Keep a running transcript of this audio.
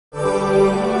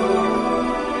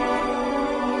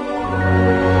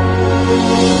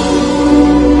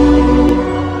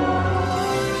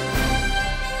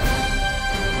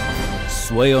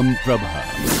Swayam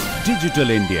Prabha.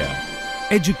 Digital India.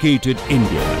 Educated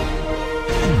India.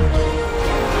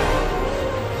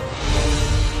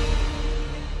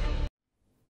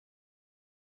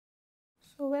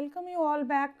 So, welcome you all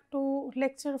back to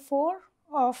lecture 4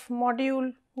 of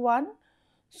module 1.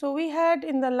 So, we had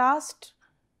in the last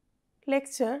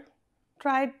lecture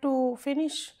tried to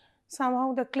finish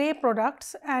somehow the clay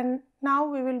products, and now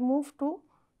we will move to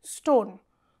stone.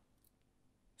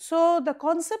 So, the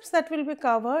concepts that will be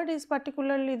covered is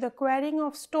particularly the quarrying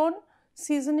of stone,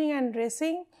 seasoning and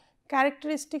dressing,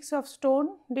 characteristics of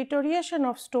stone, deterioration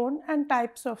of stone and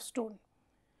types of stone.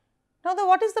 Now,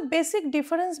 what is the basic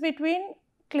difference between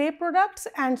clay products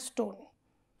and stone?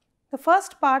 The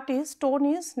first part is stone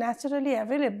is naturally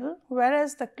available,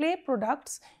 whereas the clay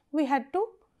products we had to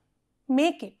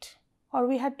make it or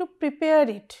we had to prepare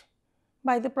it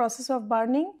by the process of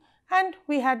burning, and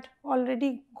we had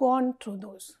already gone through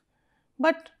those.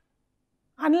 But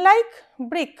unlike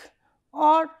brick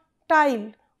or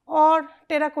tile or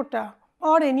terracotta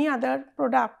or any other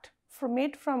product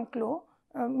made from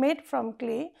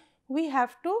clay, we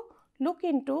have to look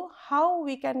into how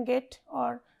we can get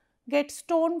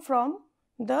stone from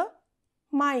the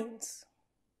mines.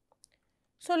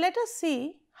 So, let us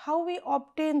see how we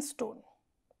obtain stone.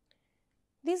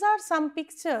 These are some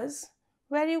pictures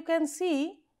where you can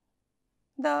see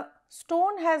the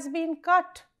stone has been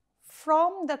cut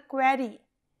from the quarry,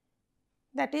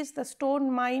 that is the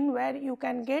stone mine where you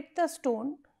can get the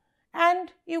stone,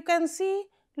 and you can see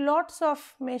lots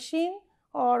of machine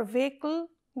or vehicle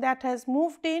that has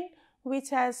moved in, which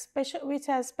has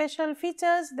special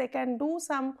features. They can do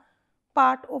some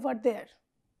part over there,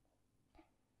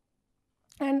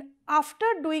 and after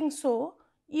doing so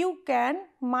you can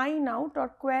mine out or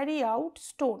quarry out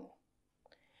stone,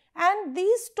 and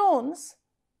these stones,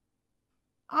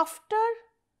 after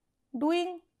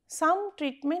doing some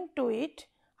treatment to it,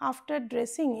 after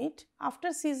dressing it,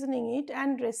 after seasoning it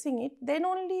and dressing it, then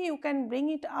only you can bring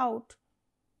it out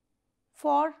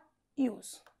for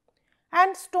use.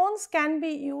 And stones can be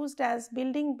used as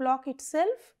building block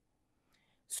itself.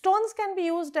 Stones can be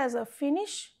used as a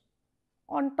finish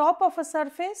on top of a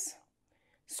surface.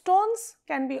 Stones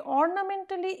can be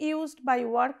ornamentally used by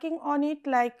working on it,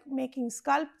 like making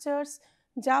sculptures,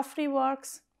 jaffrey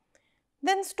works.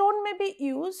 Then stone may be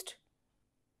used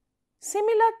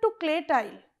similar to clay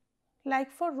tile,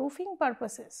 like for roofing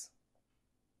purposes.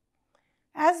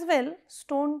 As well,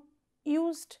 stone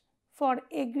used for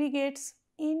aggregates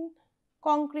in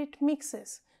concrete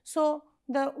mixes. So,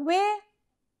 the way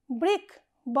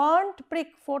burnt brick,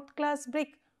 4th class brick,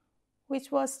 which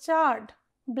was charred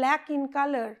black in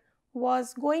color,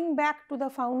 was going back to the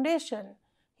foundation,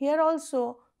 here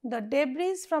also the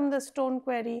debris from the stone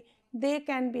quarry, they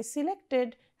can be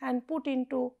selected and put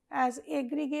into as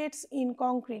aggregates in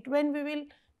concrete. When we will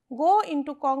go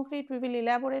into concrete, we will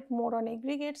elaborate more on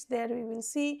aggregates. There we will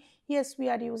see, yes, we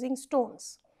are using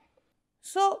stones.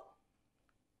 So,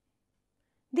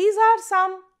 these are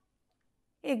some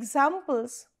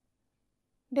examples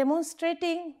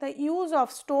demonstrating the use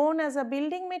of stone as a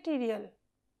building material.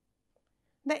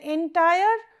 The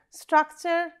entire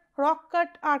structure, rock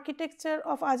cut architecture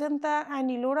of Ajanta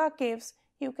and Ellora caves,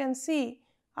 you can see,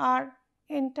 are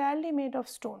entirely made of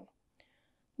stone.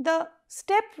 The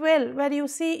step well where you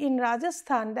see in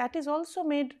Rajasthan, that is also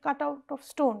cut out of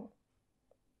stone.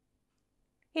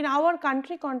 In our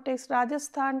country context,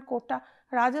 Rajasthan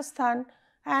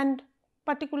and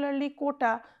particularly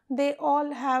Kota, they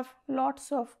all have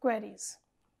lots of quarries.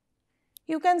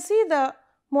 You can see the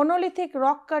monolithic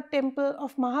rock cut temple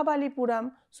of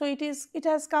Mahabalipuram. So, it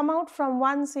has come out from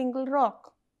one single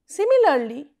rock.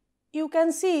 Similarly, you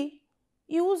can see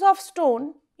use of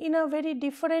stone in a very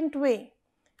different way.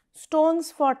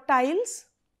 Stones for tiles.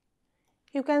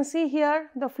 You can see here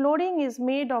the flooring is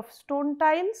made of stone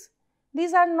tiles.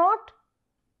 These are not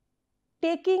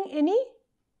taking any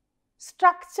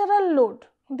structural load,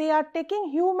 they are taking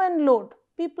human load.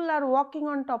 People are walking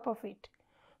on top of it.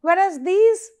 Whereas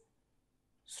these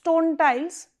stone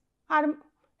tiles are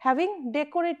having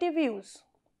decorative use.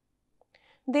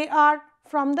 They are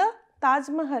from the Taj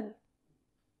Mahal.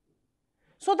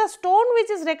 So, the stone which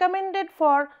is recommended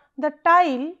for the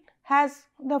tile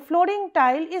the flooring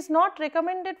tile is not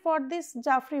recommended for this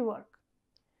jaffrey work.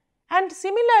 And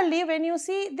similarly, when you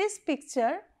see this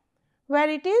picture where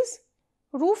it is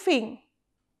roofing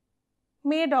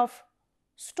made of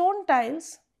stone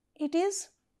tiles, it is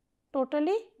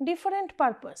totally different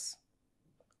purpose.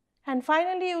 And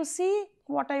finally, you see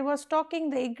what I was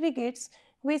talking, the aggregates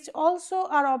which also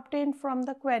are obtained from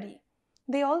the quarry.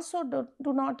 They also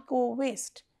do not go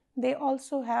waste, they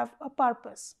also have a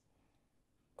purpose.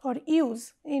 or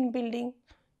use in building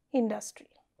industry.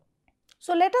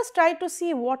 So, let us try to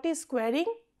see what is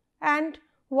quarrying and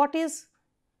what is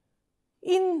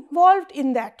involved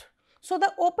in that. So,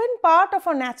 the open part of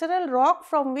a natural rock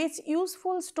from which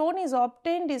useful stone is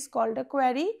obtained is called a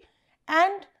quarry,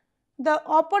 and the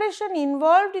operation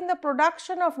involved in the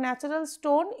production of natural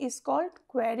stone is called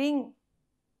quarrying.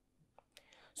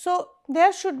 So,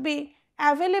 there should be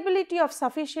availability of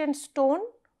sufficient stone,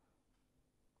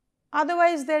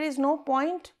 otherwise there is no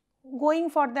point going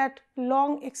for that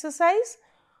long exercise.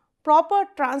 Proper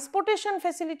transportation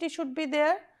facility should be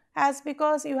there, as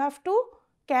because you have to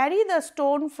carry the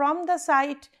stone from the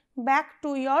site back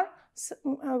to your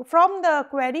from the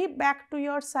quarry back to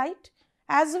your site.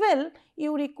 As well,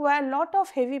 you require lot of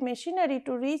heavy machinery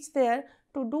to reach there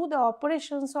to do the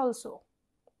operations also.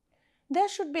 There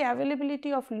should be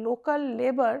availability of local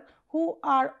labor who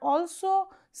are also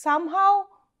somehow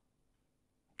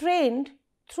trained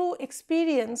through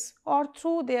experience or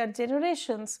through their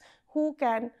generations, who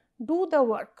can do the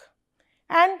work.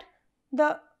 And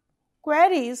the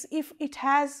quarries, if it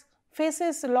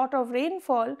faces a lot of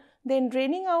rainfall, then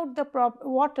draining out the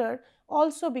water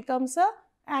also becomes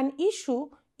an issue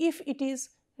if it is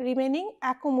remaining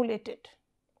accumulated.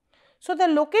 So, the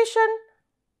location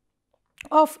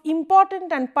of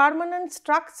important and permanent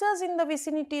structures in the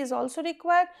vicinity is also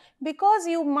required, because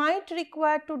you might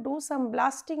require to do some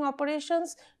blasting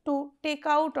operations to take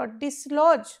out or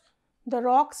dislodge the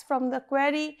rocks from the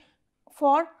quarry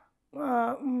for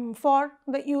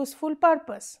the useful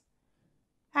purpose.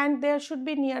 And there should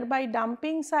be nearby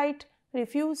dumping site,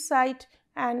 refuse site,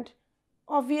 and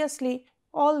obviously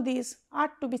all these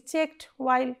are to be checked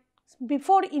while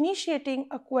before initiating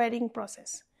a quarrying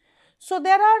process. So,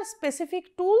 there are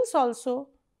specific tools also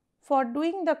for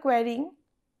doing the quarrying,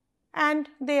 and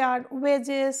they are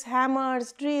wedges,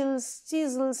 hammers, drills,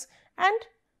 chisels, and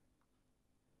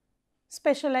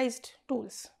specialized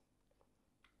tools.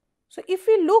 So, if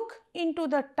we look into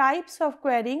the types of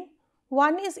quarrying,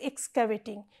 one is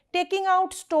excavating, taking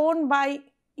out stone by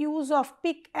use of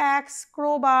pickaxe,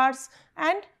 crowbars,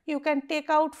 and you can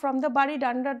take out from the buried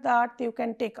under the earth, you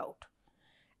can take out.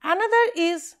 Another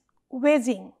is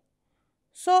wedging.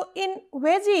 So, in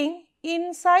wedging,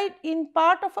 inside in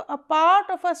part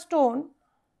of a stone,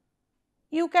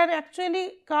 you can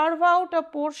actually carve out a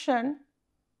portion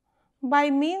by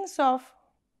means of,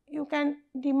 you can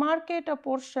demarcate a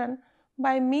portion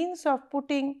by means of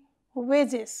putting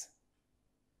wedges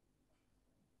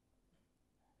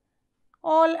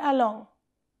all along.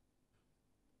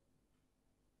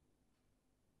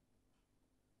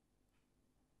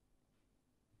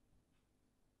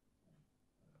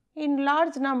 In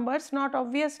large numbers, not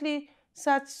obviously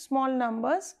such small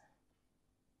numbers.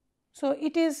 So,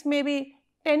 it is maybe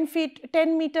 10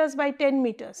 meters by 10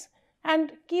 meters,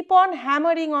 and keep on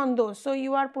hammering on those. So,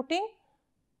 you are putting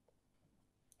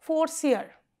force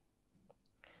here.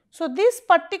 So, this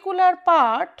particular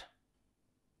part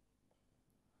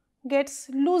gets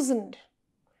loosened,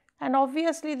 and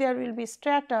obviously there will be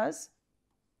stratas,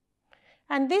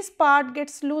 and this part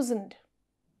gets loosened,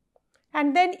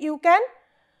 and then you can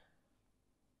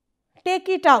take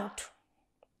it out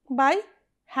by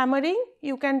hammering,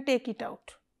 you can take it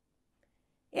out.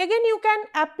 Again, you can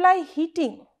apply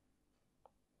heating.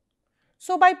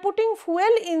 So, by putting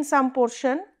fuel in some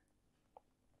portion,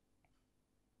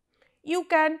 you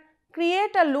can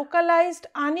create a localized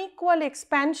unequal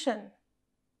expansion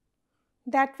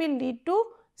that will lead to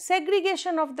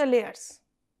segregation of the layers.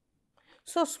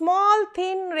 So, small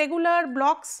thin regular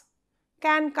blocks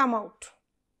can come out.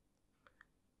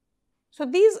 So,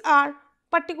 these are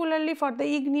particularly for the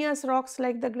igneous rocks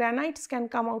like the granites can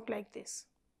come out like this.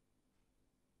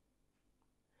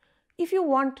 If you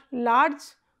want large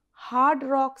hard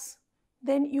rocks,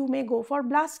 then you may go for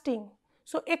blasting.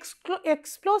 So,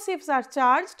 explosives are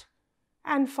charged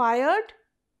and fired,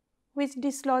 which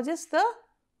dislodges the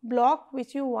block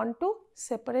which you want to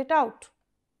separate out.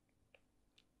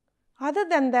 Other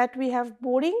than that, we have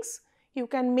borings. You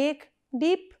can make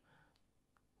deep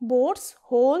bores,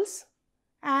 holes,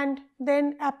 and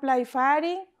then apply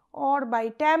firing, or by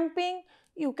tamping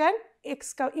you can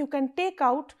take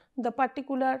out the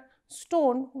particular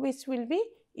stone which will be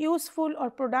useful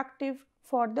or productive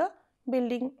for the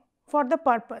building, for the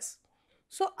purpose.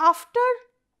 So, after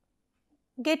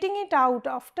getting it out,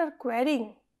 after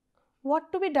quarrying,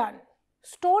 what to be done?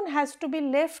 Stone has to be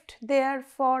left there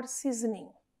for seasoning.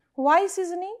 Why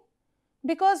seasoning?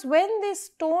 Because when this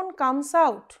stone comes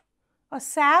out, a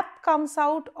sap comes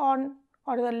out on,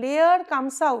 or the layer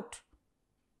comes out,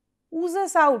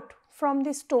 oozes out from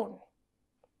the stone,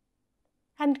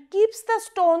 and keeps the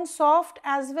stone soft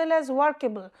as well as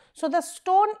workable. So, the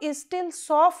stone is still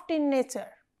soft in nature.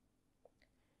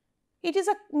 It is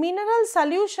a mineral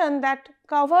solution that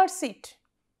covers it,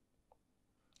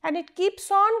 and it keeps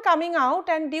on coming out,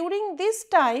 and during this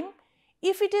time,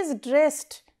 if it is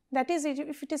dressed, that is,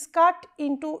 if it is cut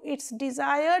into its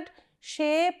desired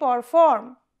shape or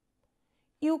form,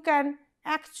 you can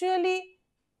actually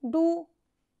do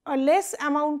a less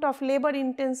amount of labor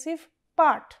intensive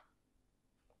part,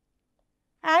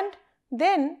 and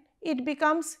then it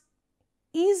becomes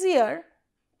easier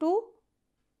to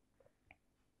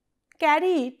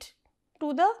carry it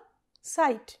to the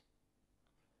site.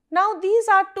 Now, these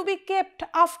are to be kept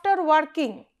after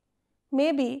working,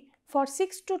 maybe for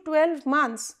 6 to 12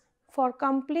 months for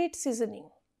complete seasoning.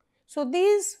 So,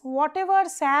 these whatever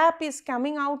sap is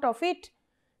coming out of it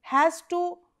has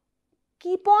to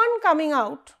keep on coming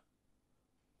out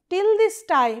till this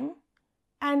time,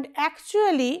 and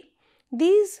actually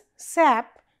these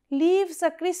sap leaves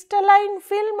a crystalline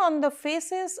film on the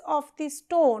faces of the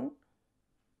stone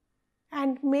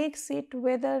and makes it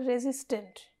weather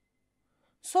resistant.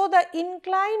 So, the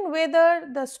inclined weather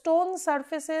the stone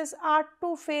surfaces are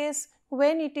to face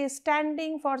when it is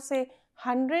standing for say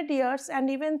 100 years and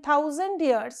even 1000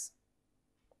 years.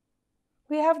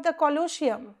 We have the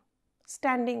Colosseum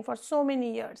standing for so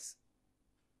many years.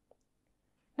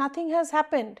 Nothing has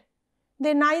happened.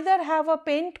 They neither have a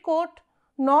paint coat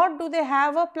nor do they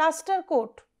have a plaster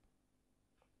coat.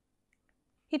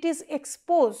 It is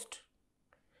exposed.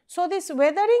 So, this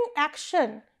weathering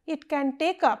action it can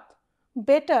take up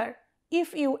better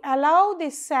if you allow the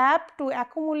sap to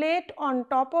accumulate on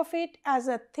top of it as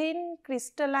a thin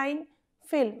crystalline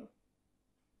film.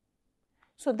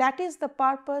 So, that is the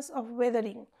purpose of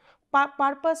weathering,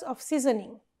 purpose of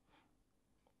seasoning.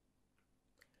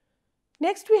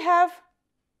 Next, we have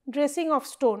dressing of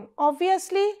stone.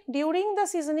 Obviously, during the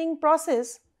seasoning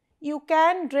process, you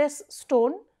can dress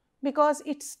stone because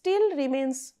it still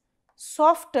remains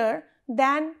softer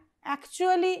than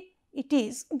actually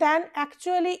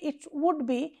it would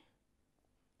be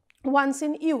once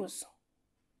in use.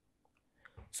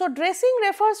 So, dressing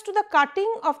refers to the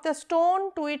cutting of the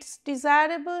stone to its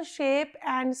desirable shape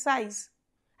and size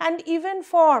and even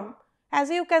form. As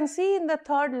you can see in the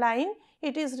third line,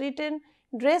 it is written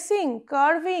dressing,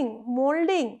 curving,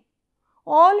 molding,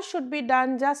 all should be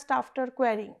done just after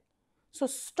quarrying. So,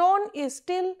 stone is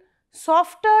still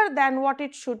softer than what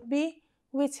it should be,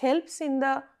 which helps in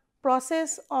the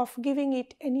process of giving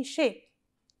it any shape.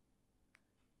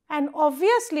 And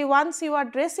obviously, once you are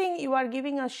dressing, you are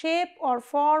giving a shape or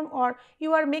form or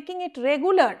you are making it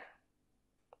regular.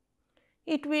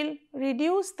 It will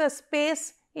reduce the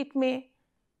space it may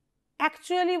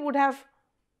actually would have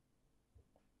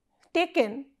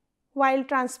taken while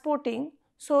transporting.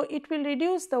 So, it will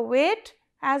reduce the weight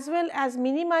as well as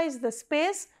minimize the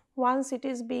space once it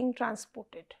is being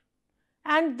transported,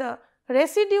 and the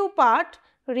residue part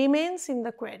remains in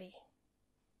the quarry.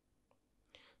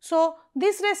 So,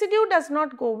 this residue does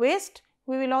not go waste.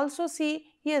 We will also see,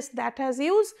 yes, that has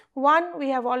use. One we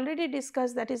have already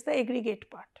discussed, that is the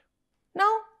aggregate part.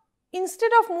 Now,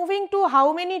 instead of moving to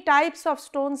how many types of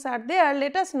stones are there,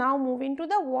 let us now move into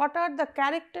the what are the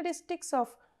characteristics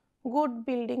of good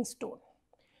building stone.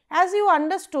 As you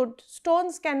understood,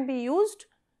 stones can be used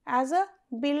as a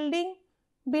building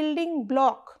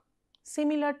block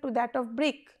similar to that of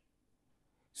brick.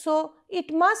 So,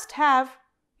 it must have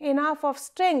enough of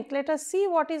strength. Let us see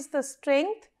what is the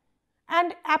strength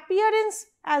and appearance.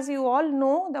 As you all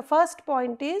know, the first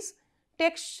point is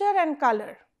texture and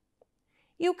color.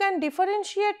 You can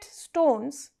differentiate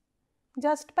stones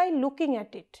just by looking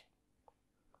at it.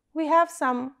 We have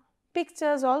some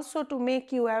pictures also to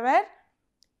make you aware.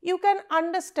 You can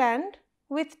understand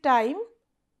with time,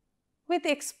 with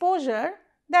exposure,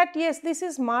 that yes, this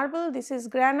is marble, this is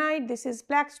granite, this is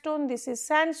black stone, this is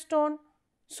sandstone.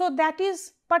 So, that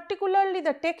is particularly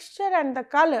the texture and the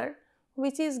color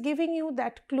which is giving you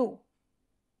that clue.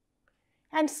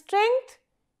 And strength,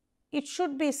 it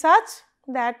should be such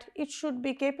that it should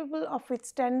be capable of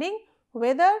withstanding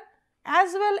weather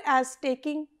as well as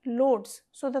taking loads.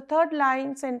 So, the third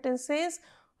line sentence says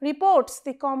reports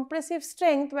the compressive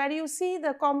strength, where you see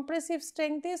the compressive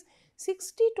strength is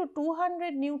 60 to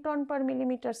 200 Newton per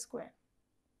millimeter square.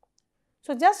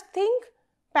 So, just think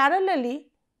parallelly,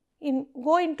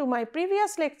 go into my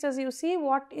previous lectures, you see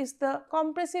what is the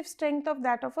compressive strength of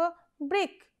that of a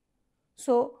brick.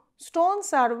 So,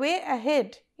 stones are way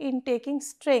ahead in taking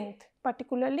strength,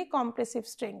 particularly compressive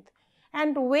strength,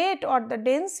 and weight or the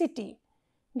density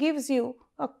gives you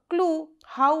a clue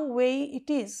how weighty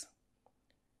it is.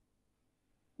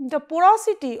 The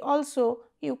porosity also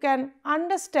you can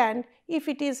understand if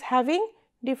it is having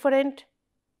different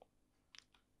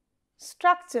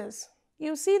structures.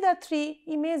 You see the three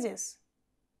images.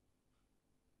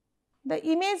 The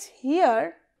image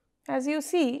here, as you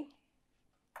see,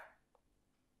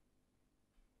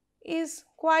 is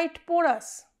quite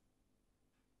porous,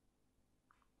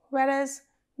 whereas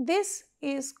this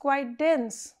is quite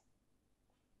dense.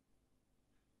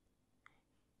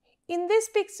 In this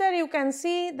picture you can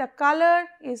see the color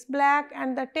is black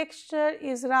and the texture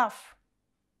is rough.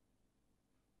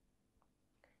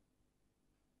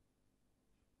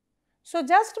 So,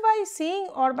 just by seeing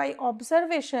or by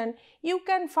observation you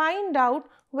can find out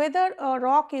whether a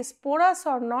rock is porous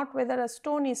or not, whether a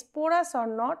stone is porous or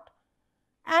not,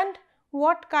 and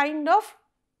what kind of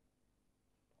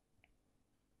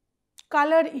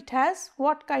color it has,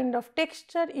 what kind of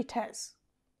texture it has.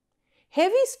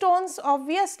 Heavy stones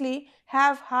obviously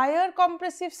have higher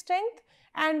compressive strength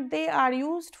and they are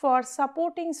used for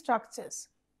supporting structures.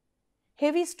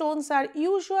 Heavy stones are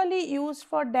usually used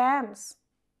for dams,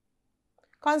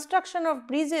 construction of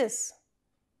bridges.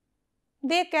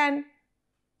 They can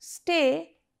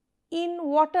stay in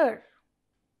water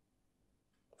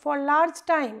for large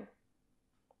time,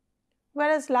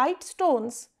 whereas light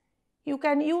stones you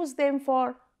can use them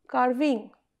for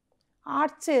carving,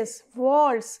 arches,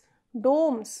 walls,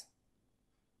 domes,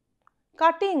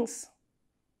 cuttings,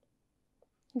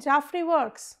 Jaffrey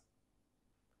works.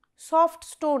 Soft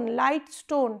stone, light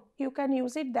stone, you can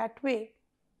use it that way.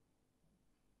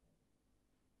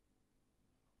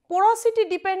 Porosity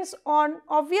depends on,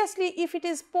 obviously if it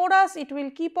is porous it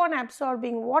will keep on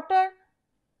absorbing water,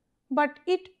 but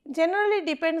it generally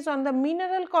depends on the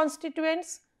mineral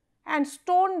constituents, and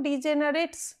stone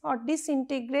degenerates or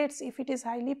disintegrates if it is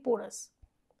highly porous.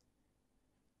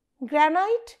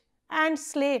 Granite and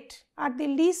slate are the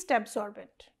least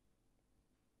absorbent.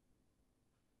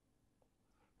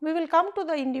 We will come to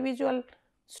the individual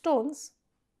stones,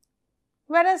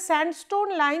 whereas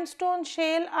sandstone, limestone,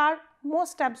 shale are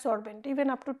most absorbent, even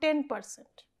up to 10%.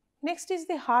 Next is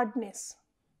the hardness.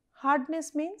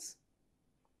 Hardness means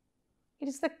it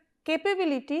is the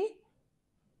capability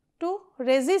to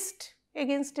resist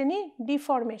against any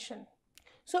deformation.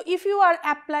 So, if you are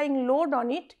applying load on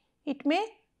it, it may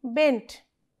bend,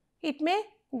 it may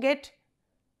get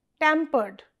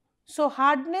tampered. So,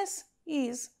 hardness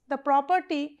is the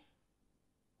property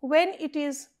when it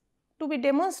is to be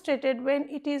demonstrated when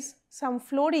it is some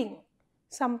flooring,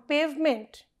 some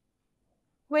pavement,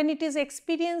 when it is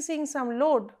experiencing some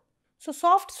load. So,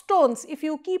 soft stones, if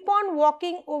you keep on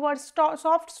walking over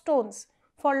soft stones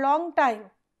for long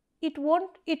time, it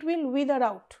will wither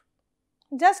out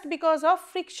just because of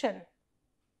friction,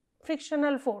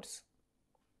 frictional force.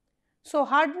 So,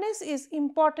 hardness is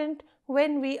important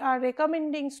when we are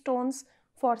recommending stones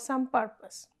for some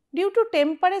purpose. Due to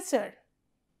temperature,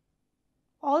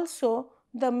 also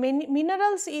the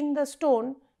minerals in the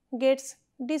stone gets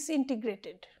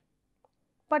disintegrated.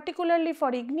 Particularly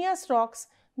for igneous rocks,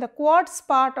 the quartz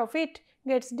part of it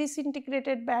gets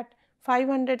disintegrated at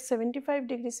 575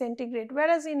 degrees centigrade,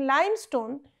 whereas in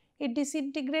limestone it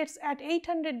disintegrates at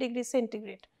 800 degrees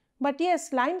centigrade. But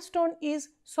yes, limestone is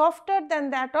softer than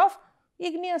that of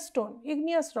igneous stone,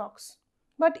 igneous rocks,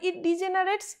 but it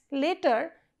degenerates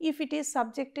later if it is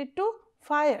subjected to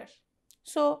fire.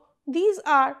 So, these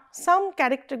are some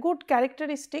good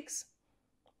characteristics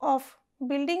of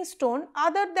building stone,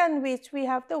 other than which we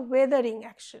have the weathering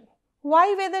action.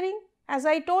 Why weathering? As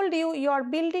I told you, your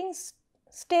building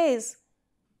stays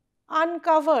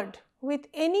uncovered with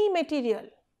any material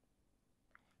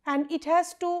and it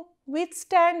has to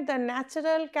withstand the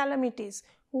natural calamities,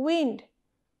 wind,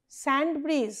 sand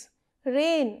breeze,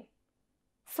 rain,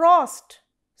 frost,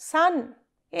 sun.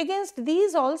 Against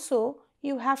these also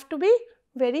you have to be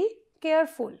very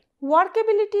careful.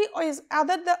 Workability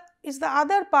is the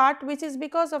other part, which is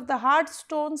because of the hard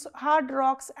stones, hard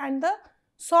rocks and the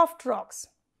soft rocks.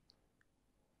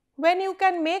 When you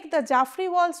can make the Jaffrey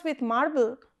walls with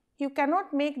marble, you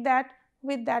cannot make that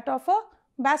with that of a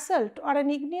basalt or an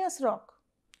igneous rock.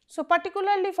 So,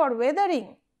 particularly for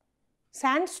weathering,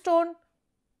 sandstone,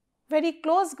 very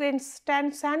close grained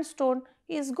sandstone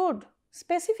is good.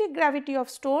 Specific gravity of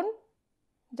stone,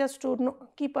 just to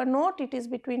keep a note, it is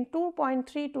between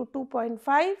 2.3 to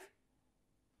 2.5,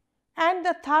 and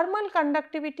the thermal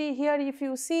conductivity here, if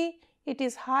you see, it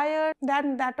is higher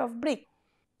than that of brick.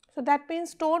 So, that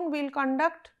means stone will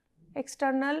conduct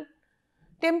external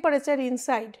temperature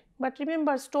inside, but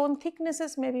remember stone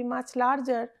thicknesses may be much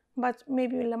larger, but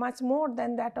maybe much more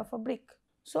than that of a brick.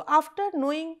 So, after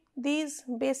knowing these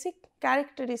basic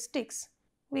characteristics,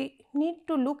 we need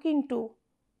to look into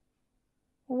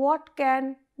what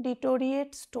can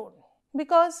deteriorate stone,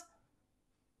 because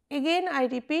again I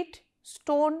repeat,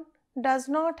 stone does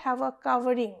not have a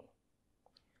covering.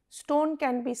 Stone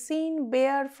can be seen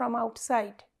bare from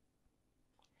outside.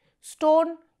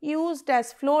 Stone used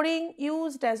as flooring,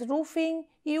 used as roofing,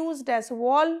 used as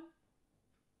wall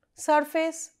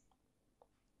surface,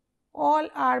 all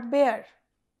are bare.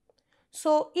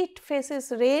 So, it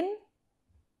faces rain,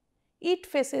 it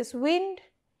faces wind,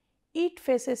 it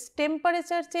faces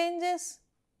temperature changes,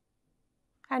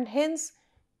 and hence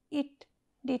it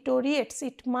deteriorates,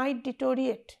 it might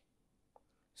deteriorate.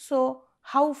 So,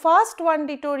 how fast one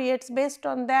deteriorates, based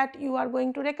on that you are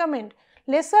going to recommend.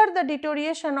 Lesser the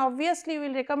deterioration, obviously you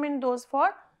will recommend those for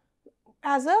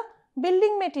as a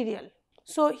building material.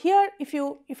 So, here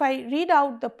if I read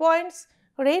out the points,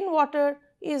 rainwater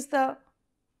is the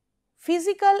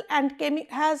physical and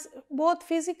has both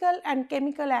physical and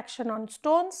chemical action on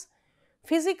stones.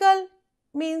 Physical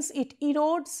means it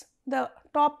erodes the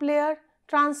top layer,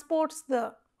 transports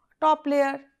the top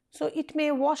layer, so it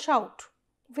may wash out,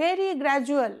 very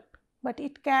gradual, but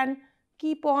it can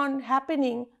keep on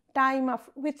happening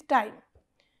with time.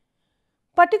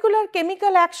 Particular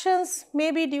chemical actions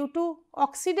may be due to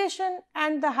oxidation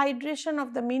and the hydration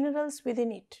of the minerals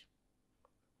within it.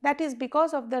 That is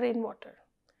because of the rainwater.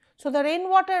 So, the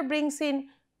rainwater brings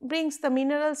the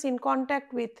minerals in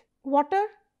contact with water,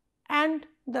 and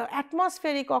the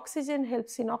atmospheric oxygen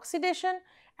helps in oxidation,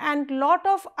 and lot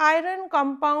of iron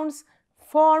compounds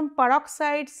form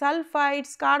peroxides,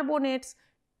 sulfides, carbonates,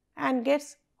 and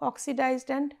gets oxidized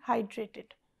and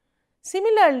hydrated.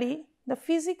 Similarly, the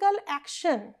physical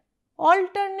action,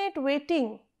 alternate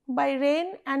wetting by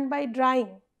rain and by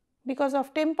drying because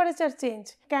of temperature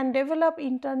change, can develop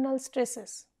internal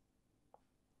stresses.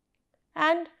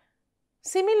 And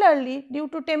similarly, due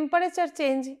to temperature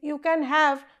change, you can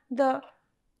have the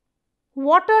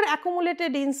water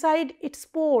accumulated inside its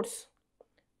pores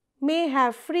may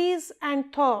have freeze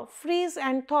and thaw, freeze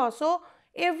and thaw. So,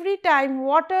 every time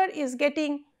water is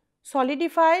getting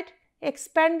solidified,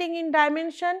 expanding in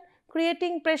dimension,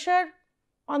 creating pressure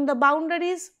on the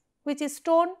boundaries which is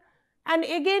stone, and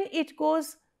again it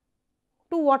goes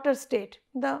to water state,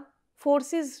 the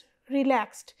force is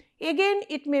relaxed. Again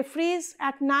it may freeze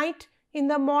at night, in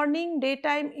the morning,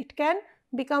 daytime it can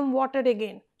become water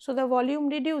again. So, the volume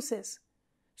reduces.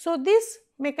 So, this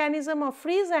mechanism of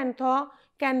freeze and thaw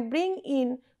can bring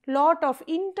in lot of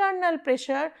internal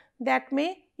pressure that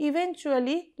may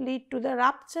eventually lead to the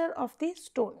rupture of the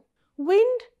stone.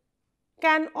 Wind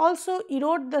can also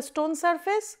erode the stone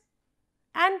surface,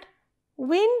 and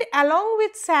wind along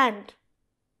with sand,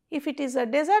 if it is a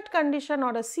desert condition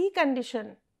or a sea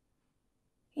condition,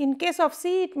 in case of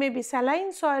sea it may be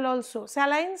saline soil also,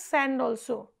 saline sand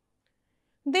also,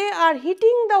 they are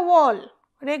hitting the wall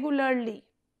regularly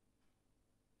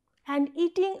and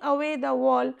eating away the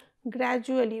wall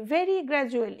gradually, very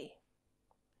gradually.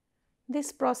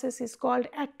 This process is called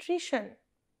attrition.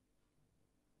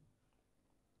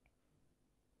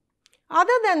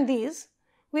 Other than these,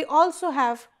 we also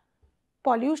have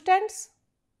pollutants,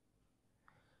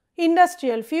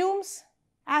 industrial fumes,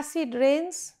 acid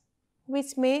rains,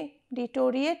 which may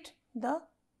deteriorate the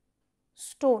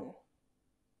stone.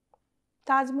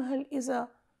 Taj Mahal is a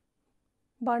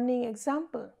burning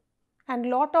example, and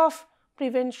lot of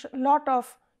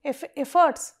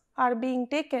efforts are being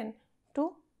taken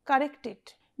to correct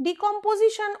it.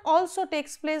 Decomposition also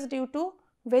takes place due to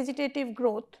vegetative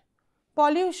growth,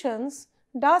 pollutions,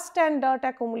 dust and dirt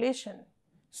accumulation.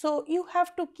 So, you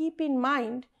have to keep in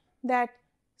mind that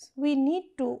we need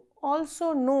to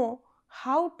also know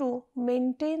how to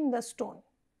maintain the stone.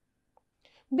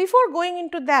 Before going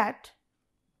into that,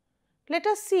 let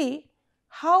us see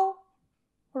how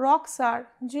rocks are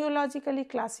geologically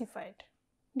classified.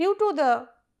 Due to the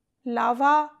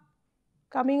lava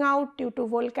coming out due to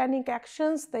volcanic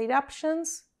actions, the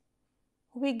eruptions,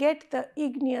 we get the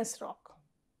igneous rock.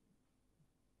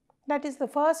 That is the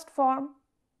first form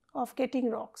of getting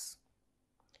rocks.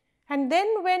 And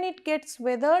then when it gets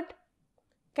weathered,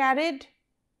 carried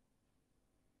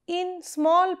in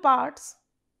small parts,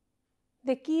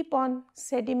 they keep on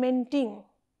sedimenting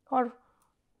or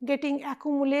getting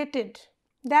accumulated.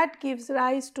 That gives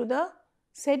rise to the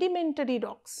sedimentary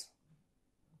rocks.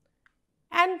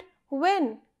 And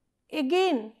when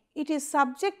again it is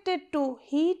subjected to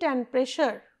heat and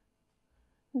pressure,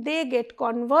 they get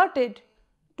converted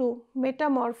to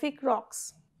metamorphic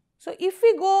rocks. So, if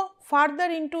we go further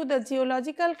into the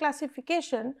geological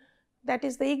classification, that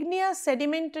is the igneous,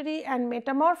 sedimentary and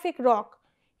metamorphic rock,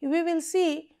 we will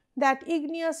see that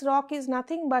igneous rock is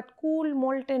nothing but cool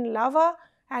molten lava,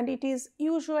 and it is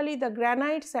usually the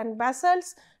granites and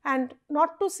basalts, and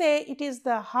not to say it is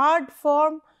the hard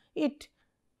form, it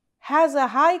has a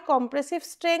high compressive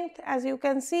strength, as you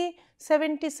can see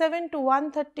 77 to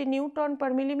 130 Newton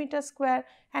per millimeter square,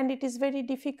 and it is very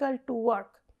difficult to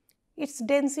work. Its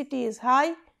density is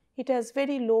high, it has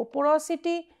very low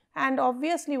porosity, and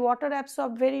obviously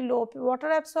very low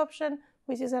water absorption,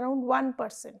 which is around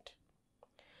 1%.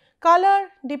 Color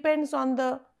depends on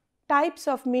the types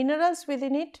of minerals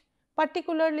within it,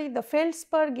 particularly the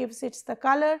feldspar gives it the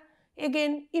color.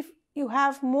 Again, if you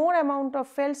have more amount of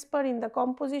feldspar in the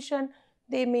composition,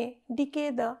 they may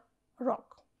decay the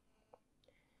rock.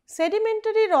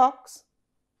 Sedimentary rocks,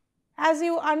 as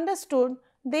you understood,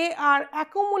 they are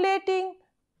accumulating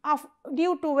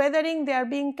due to weathering, they are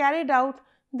being carried out,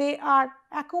 they are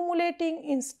accumulating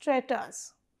in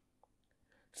stratas.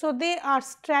 So, they are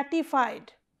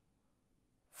stratified,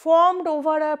 formed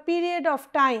over a period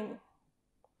of time,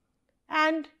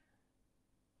 and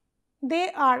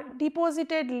they are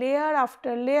deposited layer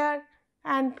after layer,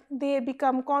 and they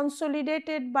become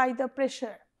consolidated by the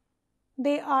pressure.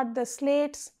 They are the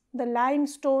slates, the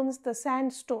limestones, the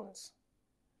sandstones,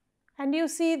 and you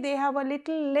see they have a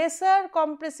little lesser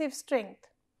compressive strength.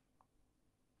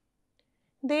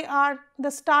 They are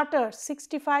the starters,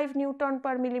 65 Newton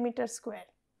per millimeter square.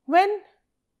 When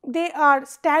they are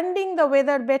standing the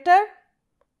weather better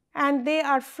and they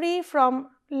are free from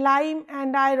lime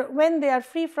and iron, when they are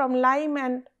free from lime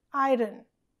and iron.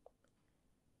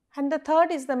 And the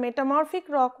third is the metamorphic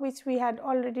rock, which we had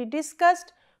already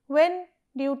discussed, when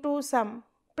due to some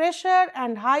pressure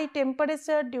and high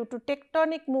temperature due to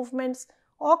tectonic movements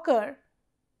occur,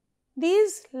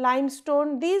 these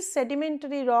limestone, these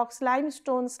sedimentary rocks,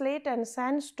 limestone, slate and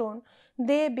sandstone,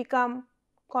 they become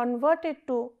converted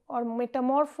to or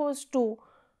metamorphosed to,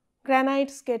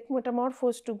 granites get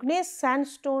metamorphosed to gneiss,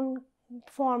 sandstone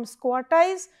forms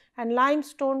quartzites and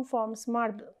limestone forms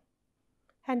marble.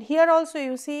 And here also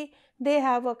you see they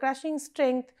have a crushing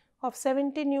strength of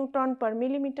 70 Newton per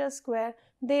millimeter square.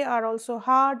 They are also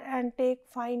hard and take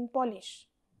fine polish.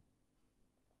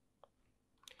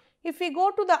 If we go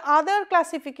to the other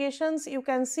classifications, you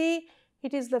can see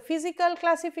it is the physical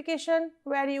classification,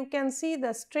 where you can see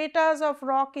the stratas of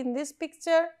rock in this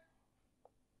picture.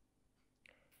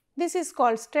 This is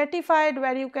called stratified,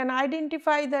 where you can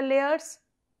identify the layers.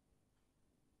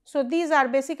 So, these are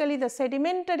basically the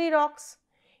sedimentary rocks.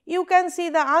 You can see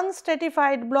the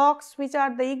unstratified blocks, which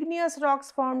are the igneous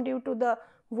rocks formed due to the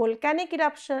volcanic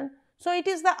eruption. So, it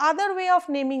is the other way of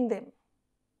naming them.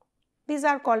 These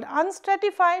are called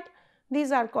unstratified,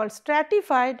 these are called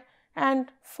stratified,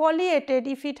 and foliated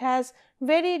if it has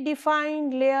very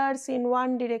defined layers in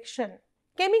one direction.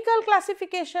 Chemical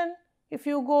classification, if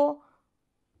you go,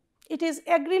 it is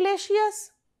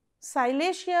argillaceous,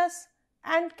 siliceous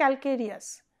and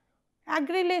calcareous.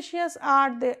 Argillaceous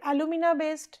are the alumina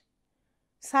based,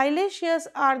 siliceous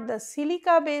are the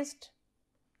silica based,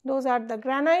 those are the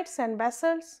granites and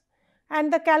basalts,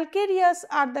 and the calcareous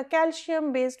are the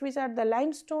calcium based, which are the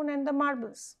limestone and the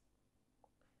marbles.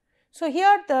 So,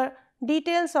 here the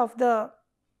details of the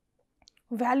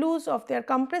values of their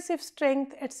compressive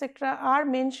strength etc. are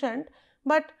mentioned,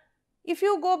 but if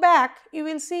you go back you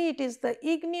will see it is the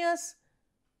igneous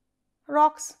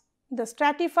rocks, the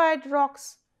stratified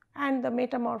rocks and the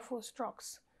metamorphosed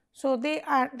rocks. So,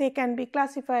 they can be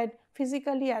classified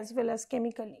physically as well as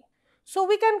chemically. So,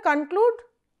 we can conclude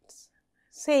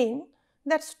saying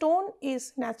that stone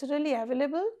is naturally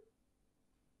available.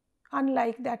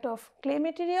 Unlike that of clay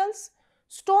materials,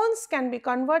 stones can be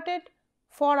converted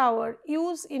for our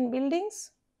use in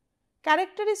buildings.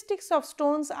 Characteristics of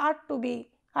stones are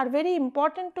very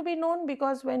important to be known,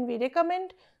 because when we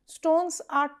recommend, stones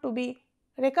are to be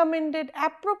recommended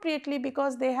appropriately,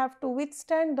 because they have to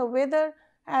withstand the weather,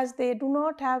 as they do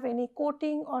not have any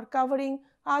coating or covering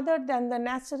other than the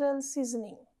natural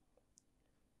seasoning,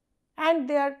 and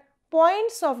their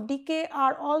points of decay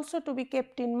are also to be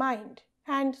kept in mind,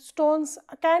 and stones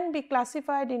can be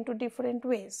classified into different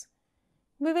ways.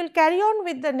 We will carry on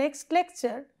with the next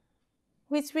lecture,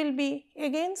 which will be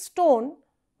again stone,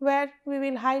 where we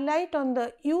will highlight on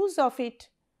the use of it,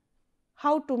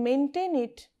 how to maintain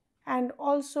it, and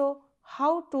also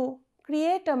how to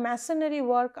create a masonry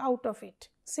work out of it,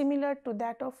 similar to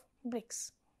that of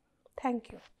bricks.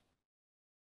 Thank you.